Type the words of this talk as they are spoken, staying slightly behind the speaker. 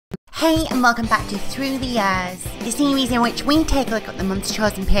Hey and welcome back to Through the Years, the series in which we take a look at the month's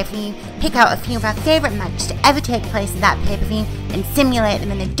chosen pay-per-view, pick out a few of our favourite matches to ever take place in that pay-per-view and simulate them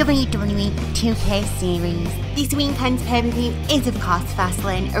in the WWE 2K series. This weekend's pay-per-view is of course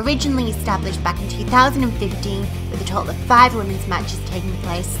Fastlane, originally established back in 2015 with a total of 5 women's matches taking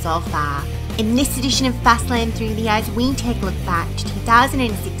place so far. In this edition of Fastlane Through the Years, we take a look back to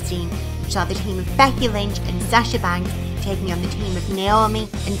 2016, which saw the team of Becky Lynch and Sasha taking on the team of Naomi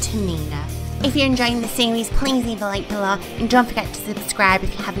and Tamina. If you're enjoying the series, please leave a like below and don't forget to subscribe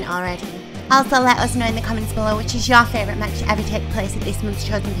if you haven't already. Also let us know in the comments below which is your favourite match to ever take place at this month's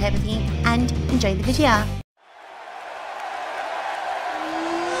chosen pay-per-view, and enjoy the video.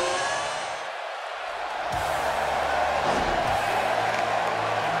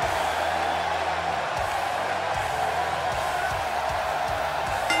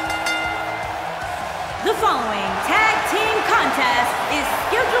 The following tag team contest is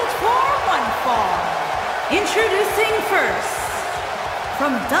scheduled for one fall. Introducing first,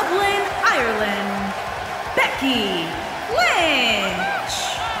 from Dublin, Ireland, Becky Lynch.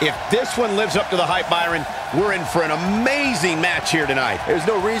 If this one lives up to the hype, Byron, we're in for an amazing match here tonight. There's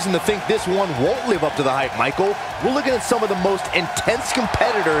no reason to think this one won't live up to the hype, Michael. We're looking at some of the most intense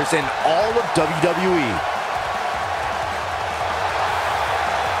competitors in all of WWE.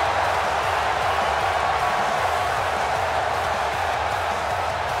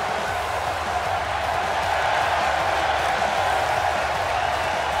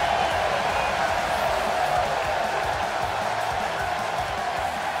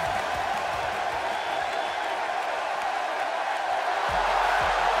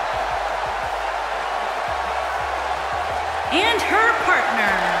 And her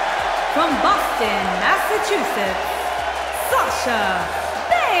partner, from Boston, Massachusetts, Sasha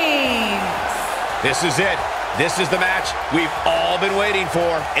Banks. This is it. This is the match we've all been waiting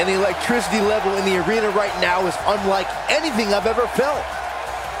for. And the electricity level in the arena right now is unlike anything I've ever felt.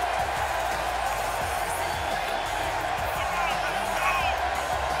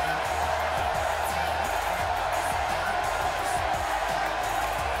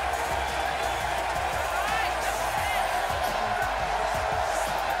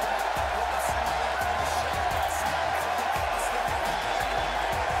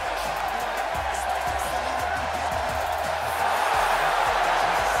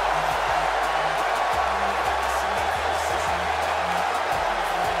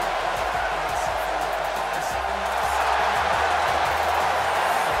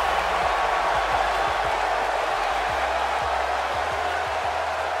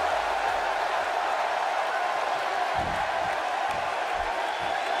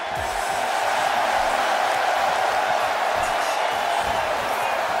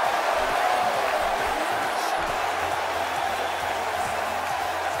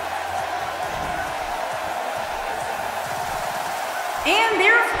 And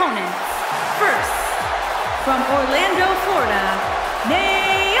their opponents, first, from Orlando, Florida,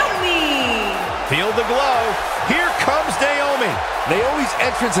 Naomi. Feel the glow. Here comes Naomi. Naomi's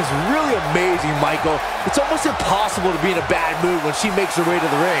entrance is really amazing, Michael. It's almost impossible to be in a bad mood when she makes her way to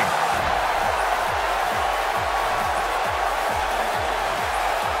the ring.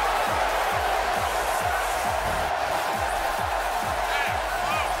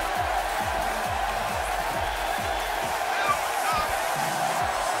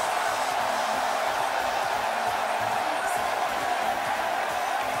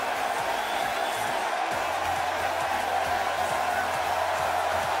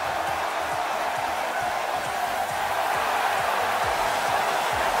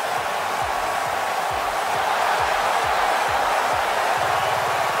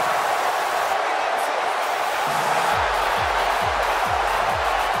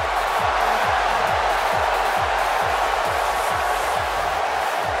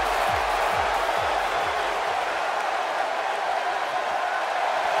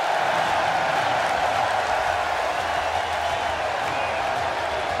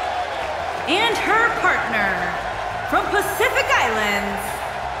 And her partner, from Pacific Islands,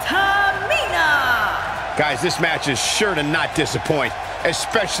 Tamina. Guys, this match is sure to not disappoint,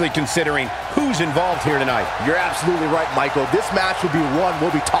 especially considering who's involved here tonight. You're absolutely right, Michael. This match will be one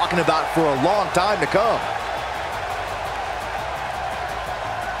we'll be talking about for a long time to come.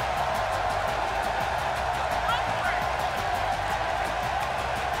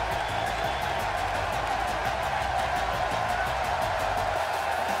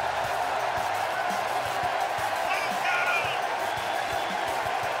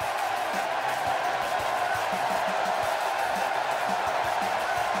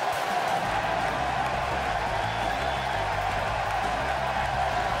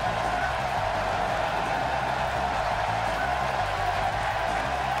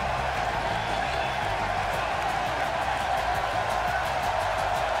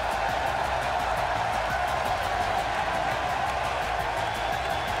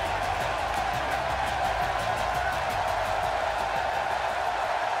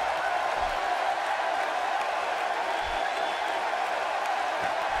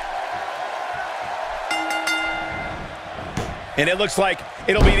 And it looks like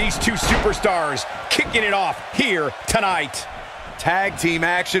it'll be these two superstars kicking it off here tonight. Tag team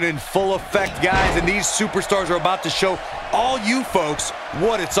action in full effect, guys, and these superstars are about to show all you folks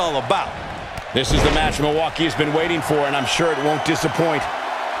what it's all about. This is the match Milwaukee has been waiting for, and I'm sure it won't disappoint.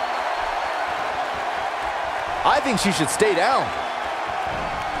 I think she should stay down.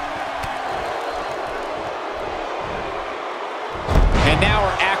 And now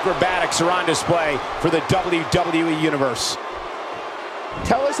her acrobatics are on display for the WWE Universe.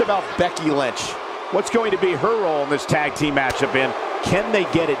 Tell us about Becky Lynch. What's going to be her role in this tag team matchup, and can they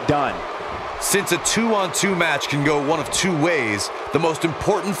get it done? Since a 2-on-2 match can go one of two ways, the most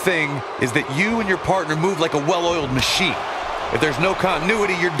important thing is that you and your partner move like a well-oiled machine. If there's no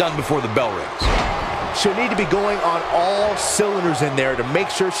continuity, you're done before the bell rings. She'll need to be going on all cylinders in there to make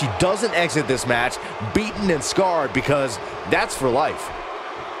sure she doesn't exit this match beaten and scarred, because that's for life.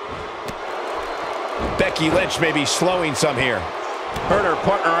 Becky Lynch may be slowing some here. Her and her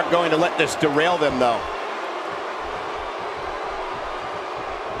partner aren't going to let this derail them, though.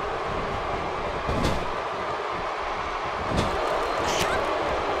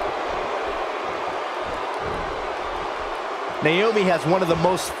 Naomi has one of the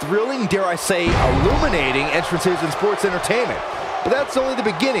most thrilling, dare I say, illuminating entrances in sports entertainment. But that's only the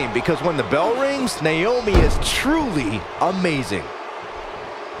beginning, because when the bell rings, Naomi is truly amazing.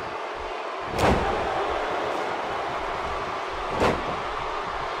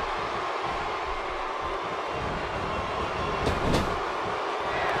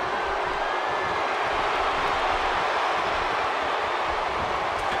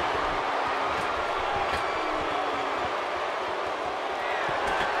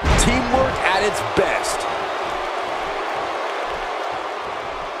 Teamwork at its best.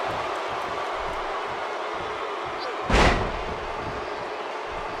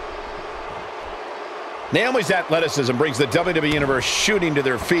 Naomi's athleticism brings the WWE Universe shooting to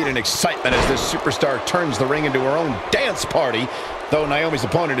their feet in excitement as this superstar turns the ring into her own dance party, though Naomi's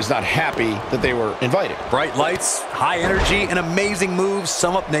opponent is not happy that they were invited. Bright lights, high energy, and amazing moves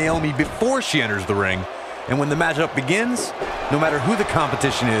sum up Naomi before she enters the ring. And when the matchup begins, no matter who the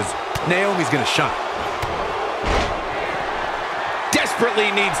competition is, Naomi's gonna shine.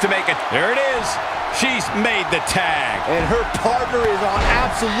 Desperately needs to make it. There it is. She's made the tag. And her partner is on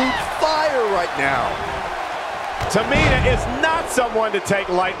absolute fire right now. Tamina is not someone to take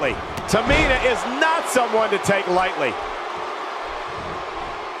lightly. Tamina is not someone to take lightly.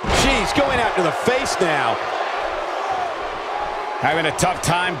 She's going out to the face now. Having a tough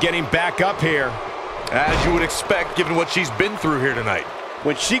time getting back up here. As you would expect, given what she's been through here tonight.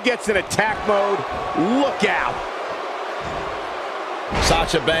 When she gets in attack mode, look out.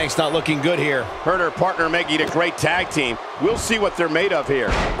 Sasha Banks not looking good here. Her and her partner making a great tag team. We'll see what they're made of here.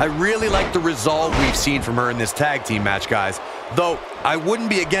 I really like the resolve we've seen from her in this tag team match, guys. Though, I wouldn't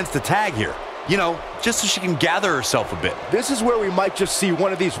be against the tag here. You know, just so she can gather herself a bit. This is where we might just see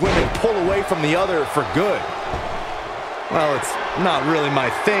one of these women pull away from the other for good. Well, it's not really my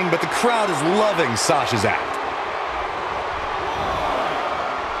thing, but the crowd is loving Sasha's act.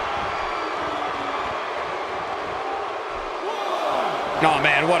 Oh,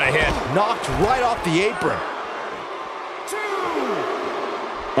 man, what a hit. Knocked right off the apron.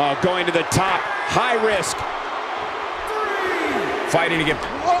 Oh, going to the top. High risk. Fighting to get...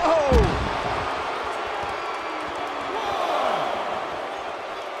 Whoa!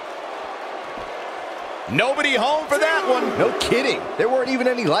 Nobody home for that one. No kidding. There weren't even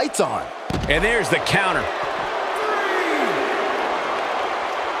any lights on. And there's the counter.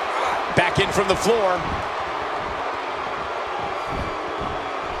 Back in from the floor.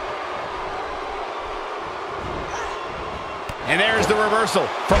 And there's the reversal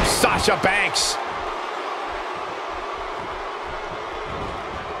from Sasha Banks.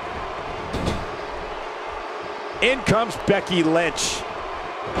 In comes Becky Lynch.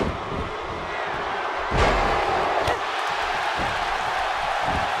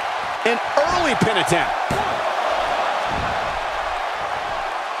 An early pin attempt.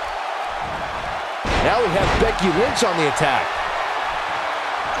 Now we have Becky Lynch on the attack.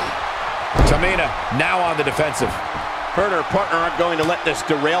 Tamina now on the defensive. Her and her partner aren't going to let this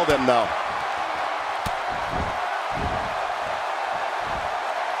derail them, though.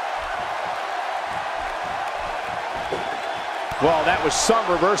 Well, that was some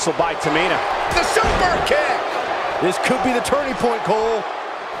reversal by Tamina. The super kick! This could be the turning point, Cole.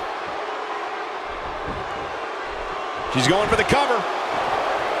 She's going for the cover.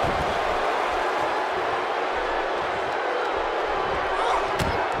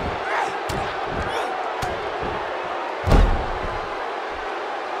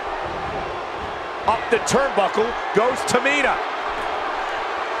 Up the turnbuckle goes Tamina.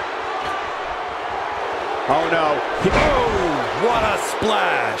 Oh, no. Oh, what a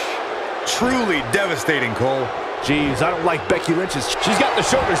splash. Truly devastating, Cole. Jeez, I don't like Becky Lynch's. She's got the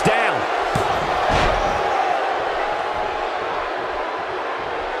shoulders down.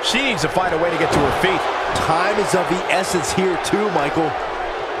 She needs to find a way to get to her feet. Time is of the essence here too, Michael.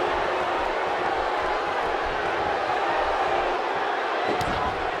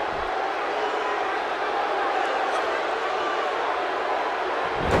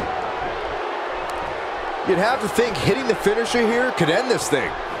 You'd have to think hitting the finisher here could end this thing.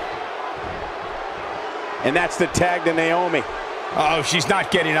 And that's the tag to Naomi. Oh, she's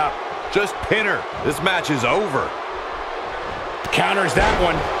not getting up. Just pin her. This match is over. Counters that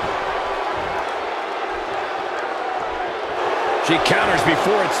one. She counters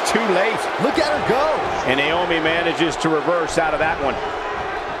before it's too late. Look at her go. And Naomi manages to reverse out of that one.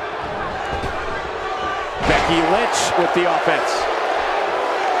 Becky Lynch with the offense.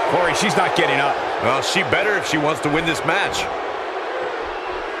 Corey, she's not getting up. Well, she better if she wants to win this match.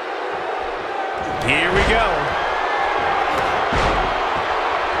 Here we go.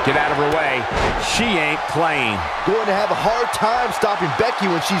 Get out of her way. She ain't playing. Going to have a hard time stopping Becky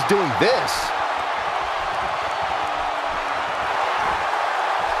when she's doing this.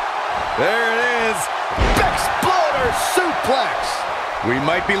 There it is. Exploder suplex. We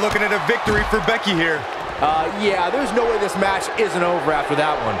might be looking at a victory for Becky here. Yeah, there's no way this match isn't over after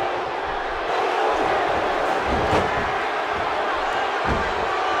that one.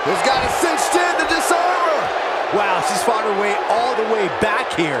 He's got it cinched in to disarm her. Wow, she's fought her way all the way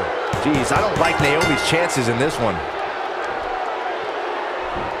back here. Jeez, I don't like Naomi's chances in this one.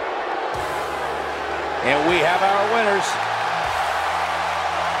 And we have our winners.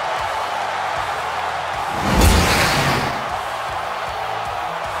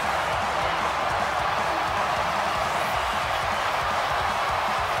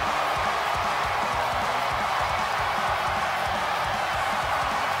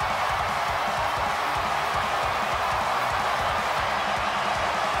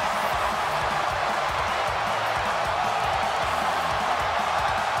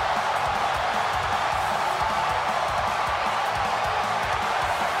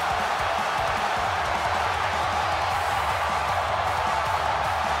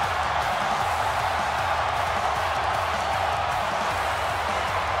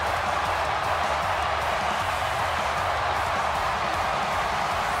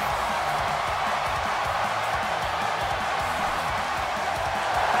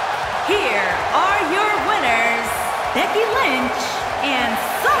 Here are your winners, Becky Lynch and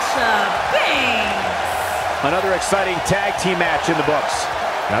Sasha Banks. Another exciting tag team match in the books.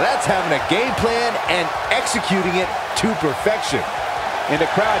 Now that's having a game plan and executing it to perfection. And the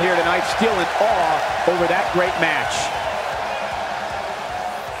crowd here tonight still in awe over that great match.